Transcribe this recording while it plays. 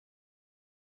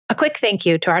quick thank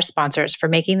you to our sponsors for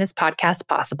making this podcast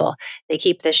possible. They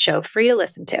keep this show free to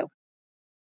listen to.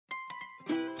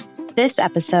 This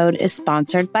episode is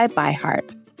sponsored by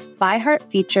ByHeart. ByHeart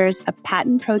features a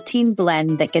patent protein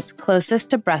blend that gets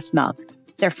closest to breast milk.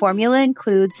 Their formula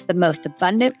includes the most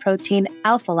abundant protein,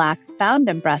 alpha-lac, found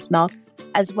in breast milk,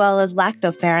 as well as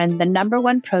lactoferrin, the number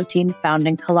one protein found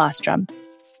in colostrum.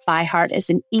 ByHeart is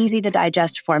an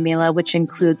easy-to-digest formula which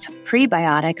includes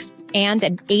prebiotics and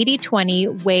an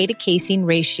 80-20 whey to casein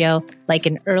ratio like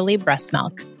in early breast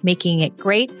milk, making it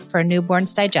great for a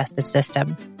newborn's digestive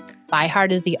system.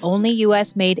 ByHeart is the only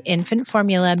U.S.-made infant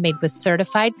formula made with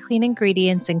certified clean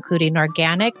ingredients, including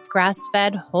organic,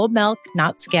 grass-fed, whole milk,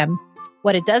 not skim.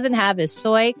 What it doesn't have is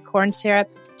soy, corn syrup,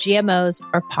 GMOs,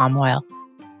 or palm oil.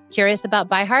 Curious about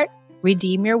ByHeart?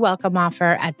 Redeem your welcome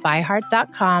offer at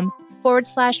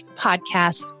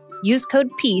byheart.com/podcast. Use code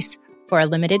PEACE for a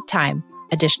limited time.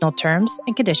 Additional terms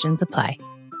and conditions apply.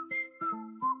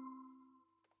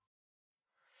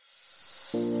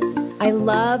 I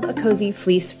love a cozy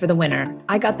fleece for the winter.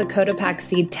 I got the Cotopaxi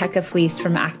Seed Tekka fleece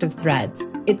from Active Threads.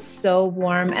 It's so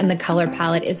warm and the color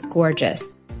palette is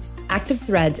gorgeous. Active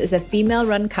Threads is a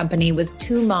female-run company with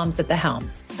 2 moms at the helm.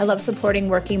 I love supporting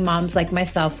working moms like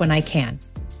myself when I can.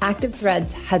 Active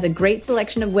Threads has a great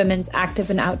selection of women's active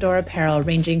and outdoor apparel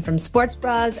ranging from sports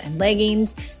bras and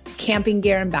leggings to camping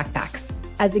gear and backpacks.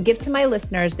 As a gift to my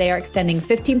listeners, they are extending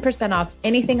 15% off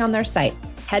anything on their site.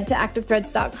 Head to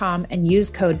activethreads.com and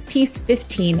use code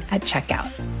PEACE15 at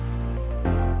checkout.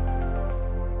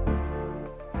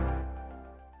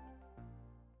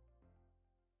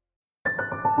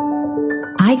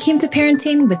 I came to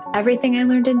parenting with everything I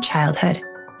learned in childhood: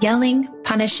 yelling,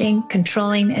 punishing,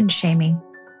 controlling, and shaming.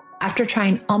 After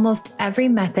trying almost every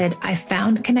method, I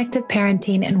found connected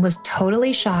parenting and was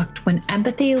totally shocked when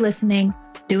empathy, listening,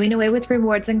 doing away with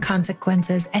rewards and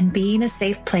consequences, and being a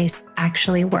safe place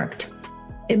actually worked.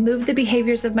 It moved the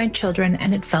behaviors of my children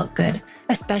and it felt good,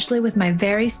 especially with my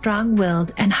very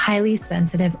strong-willed and highly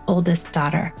sensitive oldest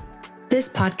daughter. This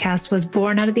podcast was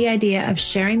born out of the idea of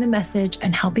sharing the message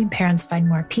and helping parents find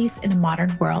more peace in a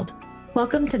modern world.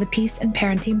 Welcome to the Peace and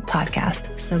Parenting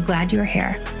Podcast. So glad you're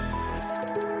here.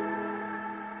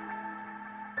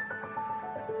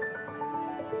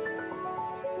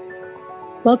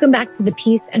 Welcome back to the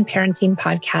Peace and Parenting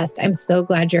Podcast. I'm so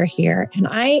glad you're here. And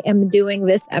I am doing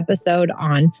this episode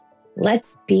on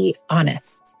Let's Be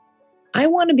Honest. I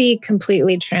want to be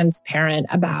completely transparent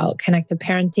about connected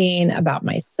parenting, about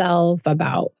myself,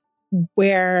 about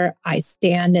where I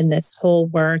stand in this whole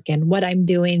work and what I'm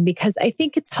doing, because I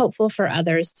think it's helpful for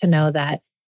others to know that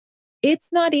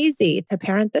it's not easy to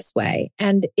parent this way.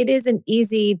 And it isn't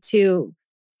easy to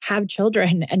have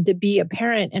children and to be a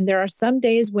parent. And there are some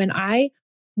days when I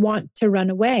want to run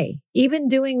away. Even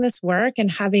doing this work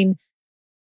and having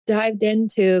dived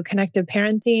into connected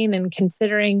parenting and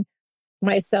considering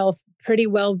myself pretty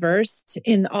well versed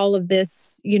in all of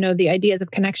this, the ideas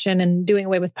of connection and doing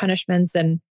away with punishments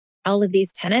and all of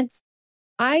these tenets,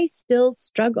 I still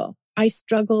struggle. I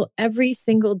struggle every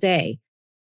single day.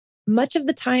 Much of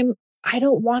the time, I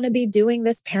don't want to be doing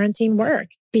this parenting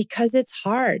work because it's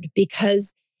hard,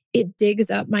 because it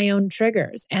digs up my own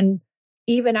triggers. And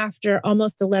even after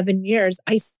almost 11 years,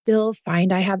 I still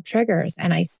find I have triggers.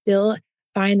 And I still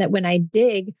find that when I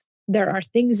dig, there are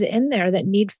things in there that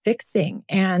need fixing.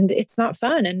 And it's not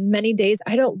fun. And many days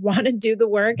I don't want to do the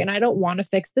work and I don't want to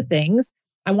fix the things.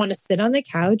 I want to sit on the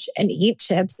couch and eat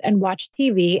chips and watch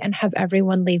TV and have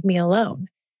everyone leave me alone.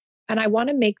 And I want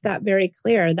to make that very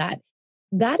clear that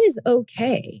that is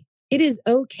okay. It is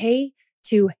okay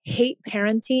to hate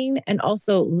parenting and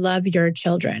also love your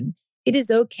children. It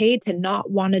is okay to not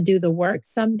want to do the work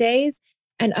some days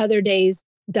and other days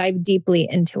dive deeply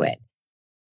into it.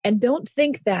 And don't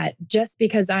think that just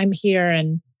because I'm here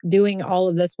and doing all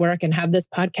of this work and have this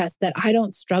podcast that I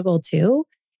don't struggle too,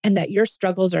 and that your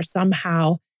struggles are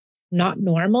somehow not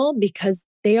normal, because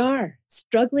they are.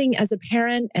 Struggling as a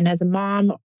parent and as a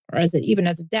mom or even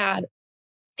as a dad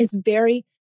is very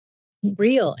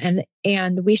real. And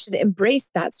we should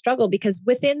embrace that struggle, because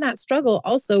within that struggle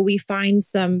also we find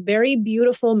some very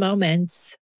beautiful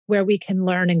moments where we can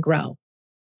learn and grow.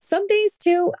 Some days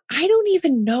too, I don't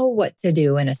even know what to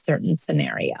do in a certain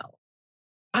scenario.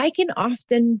 I can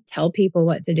often tell people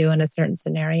what to do in a certain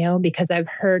scenario because I've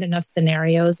heard enough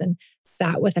scenarios and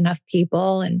sat with enough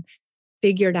people and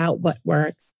figured out what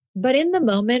works. But in the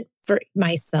moment for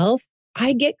myself,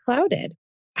 I get clouded.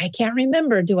 I can't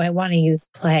remember. Do I want to use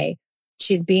play?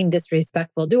 She's being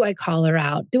disrespectful. Do I call her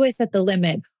out? Do I set the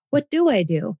limit? What do I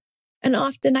do? And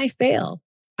often I fail.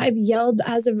 I've yelled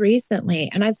as of recently,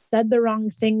 and I've said the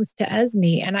wrong things to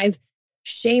Esme, and I've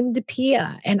shamed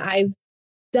Pia and I've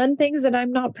done things that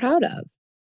I'm not proud of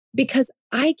because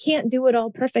I can't do it all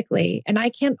perfectly. And I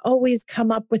can't always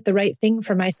come up with the right thing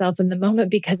for myself in the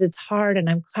moment because it's hard and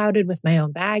I'm clouded with my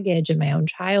own baggage and my own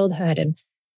childhood and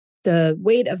the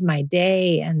weight of my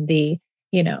day and the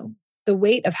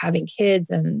weight of having kids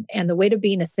and the weight of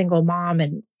being a single mom.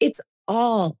 And it's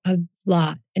all a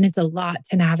lot and it's a lot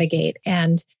to navigate.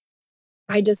 And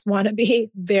I just want to be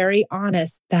very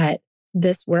honest that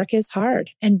this work is hard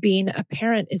and being a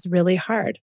parent is really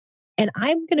hard. And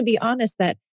I'm going to be honest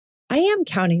that I am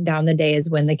counting down the days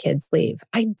when the kids leave.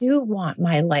 I do want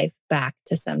my life back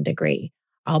to some degree.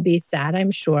 I'll be sad,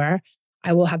 I'm sure.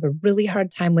 I will have a really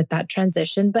hard time with that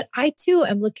transition, but I too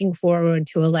am looking forward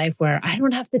to a life where I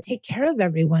don't have to take care of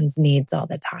everyone's needs all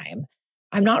the time.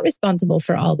 I'm not responsible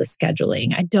for all the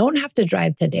scheduling. I don't have to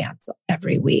drive to dance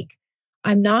every week.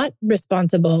 I'm not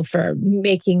responsible for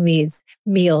making these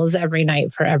meals every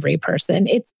night for every person.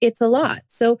 It's a lot.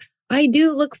 So I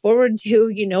do look forward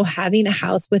to, having a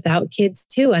house without kids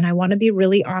too. And I want to be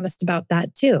really honest about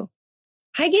that too.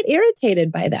 I get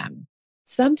irritated by them.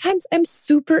 Sometimes I'm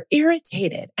super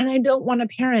irritated and I don't want to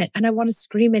parent and I want to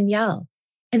scream and yell.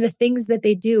 And the things that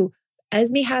they do,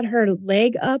 Esme had her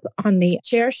leg up on the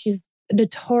chair. She's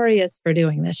notorious for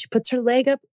doing this. She puts her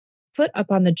foot up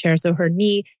on the chair so her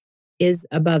knee is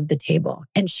above the table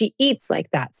and she eats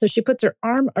like that. So she puts her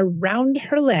arm around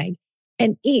her leg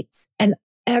and eats. And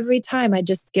every time I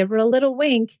just give her a little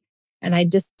wink and I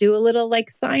just do a little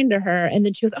sign to her. And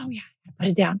then she goes, oh yeah, I put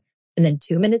it down. And then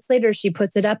 2 minutes later, she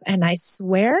puts it up. And I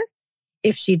swear,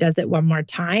 if she does it one more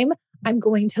time, I'm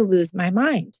going to lose my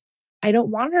mind. I don't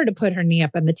want her to put her knee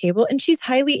up on the table. And she's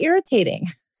highly irritating.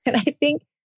 And I think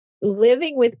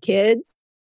living with kids,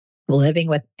 living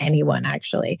with anyone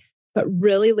actually, but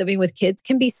really living with kids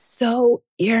can be so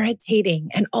irritating.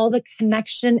 And all the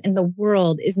connection in the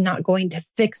world is not going to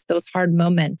fix those hard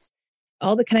moments.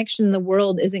 All the connection in the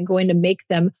world isn't going to make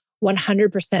them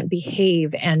 100%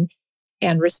 behave and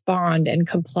respond and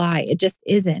comply. It just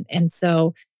isn't. And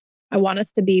so I want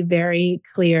us to be very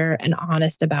clear and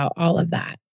honest about all of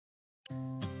that.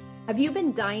 Have you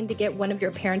been dying to get one of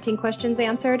your parenting questions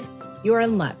answered? You're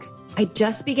in luck. I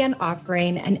just began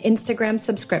offering an Instagram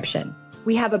subscription.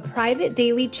 We have a private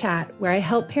daily chat where I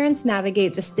help parents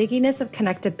navigate the stickiness of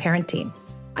connected parenting.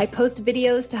 I post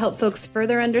videos to help folks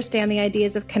further understand the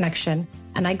ideas of connection,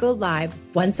 and I go live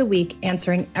once a week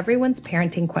answering everyone's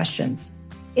parenting questions.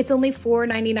 It's only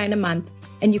 $4.99 a month,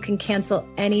 and you can cancel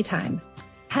anytime.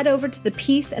 Head over to the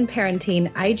Peace and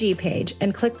Parenting IG page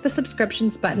and click the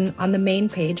subscriptions button on the main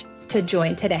page to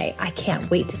join today. I can't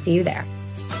wait to see you there.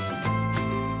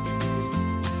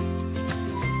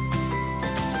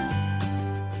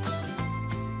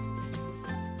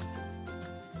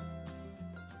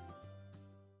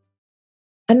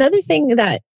 Another thing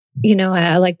that,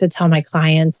 I like to tell my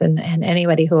clients and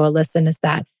anybody who will listen is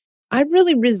that I've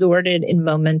really resorted in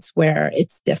moments where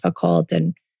it's difficult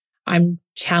and I'm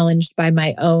challenged by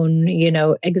my own,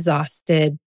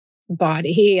 exhausted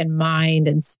body and mind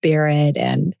and spirit.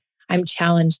 And I'm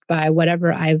challenged by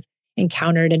whatever I've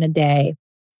encountered in a day,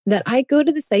 that I go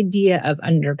to this idea of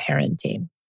underparenting.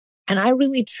 And I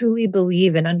really, truly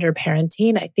believe in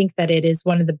underparenting. I think that it is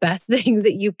one of the best things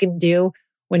that you can do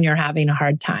when you're having a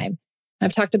hard time.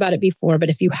 I've talked about it before, but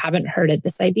if you haven't heard it,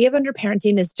 this idea of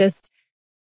underparenting is just,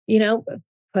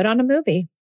 put on a movie,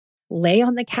 lay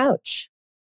on the couch,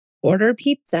 order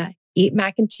pizza, eat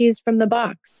mac and cheese from the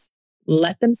box,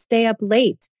 let them stay up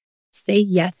late, say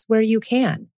yes where you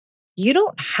can. You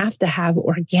don't have to have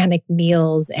organic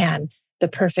meals and the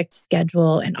perfect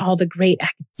schedule and all the great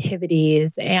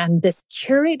activities and this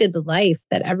curated life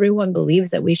that everyone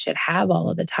believes that we should have all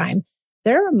of the time.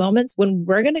 There are moments when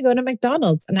we're going to go to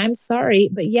McDonald's, and I'm sorry,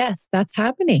 but yes, that's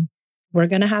happening. We're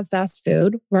going to have fast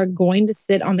food. We're going to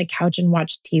sit on the couch and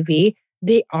watch TV.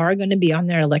 They are going to be on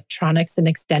their electronics an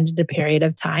extended period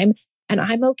of time. And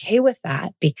I'm okay with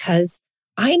that because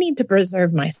I need to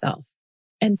preserve myself.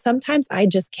 And sometimes I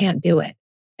just can't do it.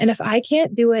 And if I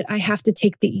can't do it, I have to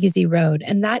take the easy road.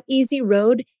 And that easy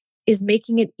road is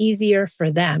making it easier for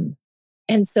them.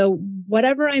 And so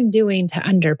whatever I'm doing to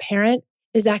underparent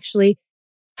is actually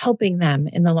helping them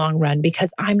in the long run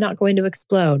because I'm not going to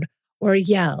explode or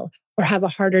yell or have a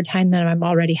harder time than I'm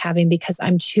already having because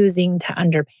I'm choosing to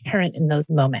underparent in those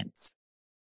moments.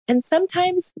 And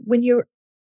sometimes when you're,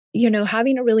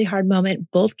 having a really hard moment,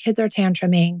 both kids are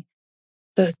tantruming,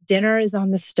 the dinner is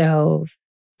on the stove,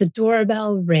 the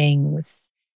doorbell rings,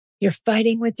 you're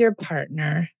fighting with your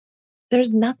partner.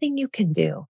 There's nothing you can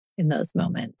do in those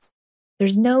moments.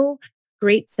 There's no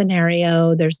great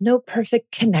scenario. There's no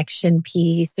perfect connection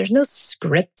piece. There's no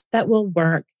script that will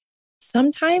work.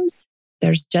 sometimes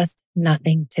there's just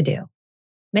nothing to do.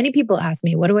 Many people ask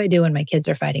me, what do I do when my kids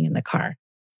are fighting in the car?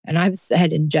 And I've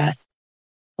said in jest,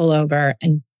 pull over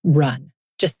and run.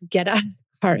 Just get out of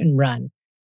the car and run.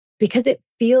 Because it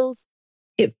feels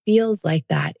like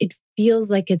that. It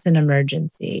feels like it's an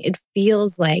emergency. It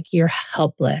feels like you're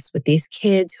helpless with these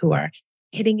kids who are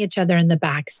hitting each other in the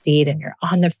back seat and you're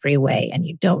on the freeway and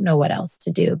you don't know what else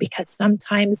to do because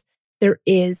sometimes there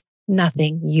is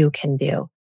nothing you can do.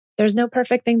 There's no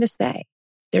perfect thing to say.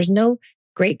 There's no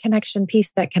great connection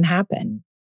piece that can happen.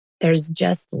 There's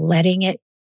just letting it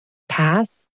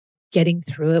pass, getting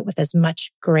through it with as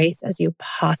much grace as you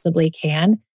possibly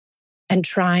can and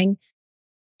trying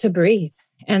to breathe.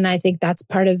 And I think that's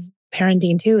part of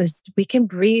parenting too, is we can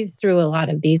breathe through a lot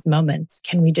of these moments.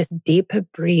 Can we just deep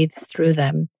breathe through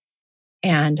them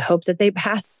and hope that they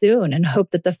pass soon and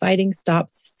hope that the fighting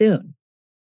stops soon?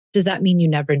 Does that mean you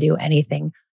never do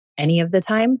anything any of the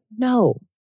time? No.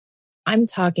 I'm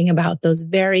talking about those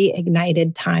very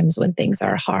ignited times when things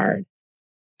are hard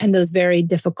and those very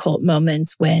difficult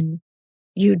moments when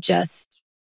you've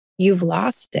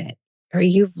lost it or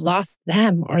you've lost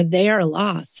them or they are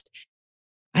lost.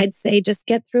 I'd say just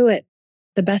get through it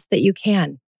the best that you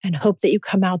can and hope that you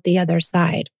come out the other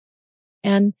side.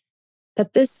 And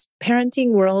that this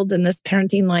parenting world and this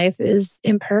parenting life is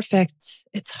imperfect.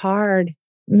 It's hard.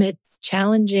 It's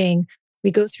challenging.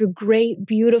 We go through great,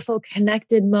 beautiful,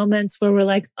 connected moments where we're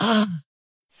like,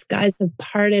 skies have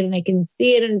parted and I can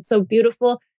see it and it's so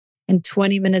beautiful. And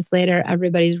 20 minutes later,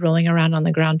 everybody's rolling around on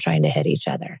the ground trying to hit each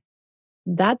other.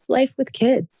 That's life with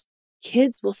kids.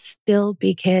 Kids will still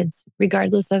be kids,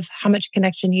 regardless of how much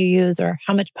connection you use or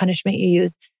how much punishment you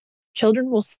use.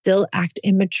 Children will still act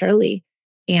immaturely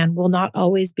and will not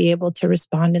always be able to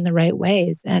respond in the right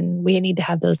ways. And we need to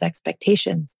have those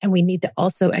expectations. And we need to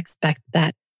also expect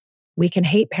that we can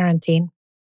hate parenting.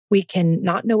 We can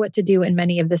not know what to do in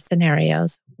many of the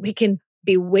scenarios. We can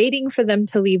be waiting for them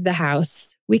to leave the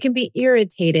house. We can be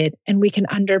irritated and we can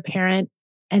underparent.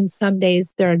 And some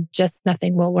days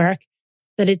nothing will work.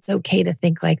 That it's okay to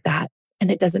think like that.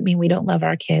 And it doesn't mean we don't love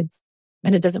our kids.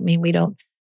 And it doesn't mean we don't,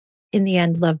 in the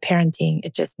end, love parenting.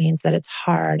 It just means that it's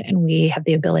hard and we have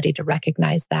the ability to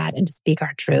recognize that and to speak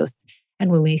our truth.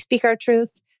 And when we speak our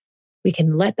truth, we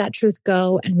can let that truth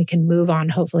go and we can move on,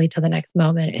 hopefully, to the next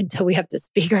moment until we have to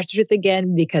speak our truth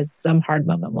again because some hard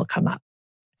moment will come up.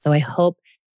 So I hope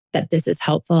that this is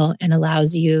helpful and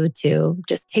allows you to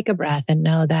just take a breath and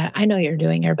know that I know you're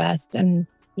doing your best and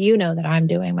you know that I'm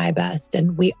doing my best.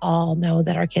 And we all know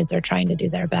that our kids are trying to do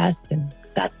their best. And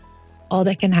that's all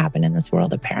that can happen in this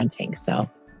world of parenting. So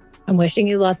I'm wishing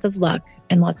you lots of luck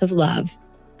and lots of love.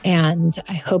 And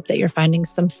I hope that you're finding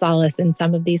some solace in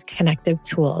some of these connective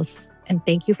tools. And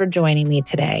thank you for joining me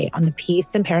today on the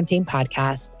Peace and Parenting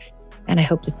podcast. And I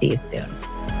hope to see you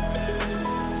soon.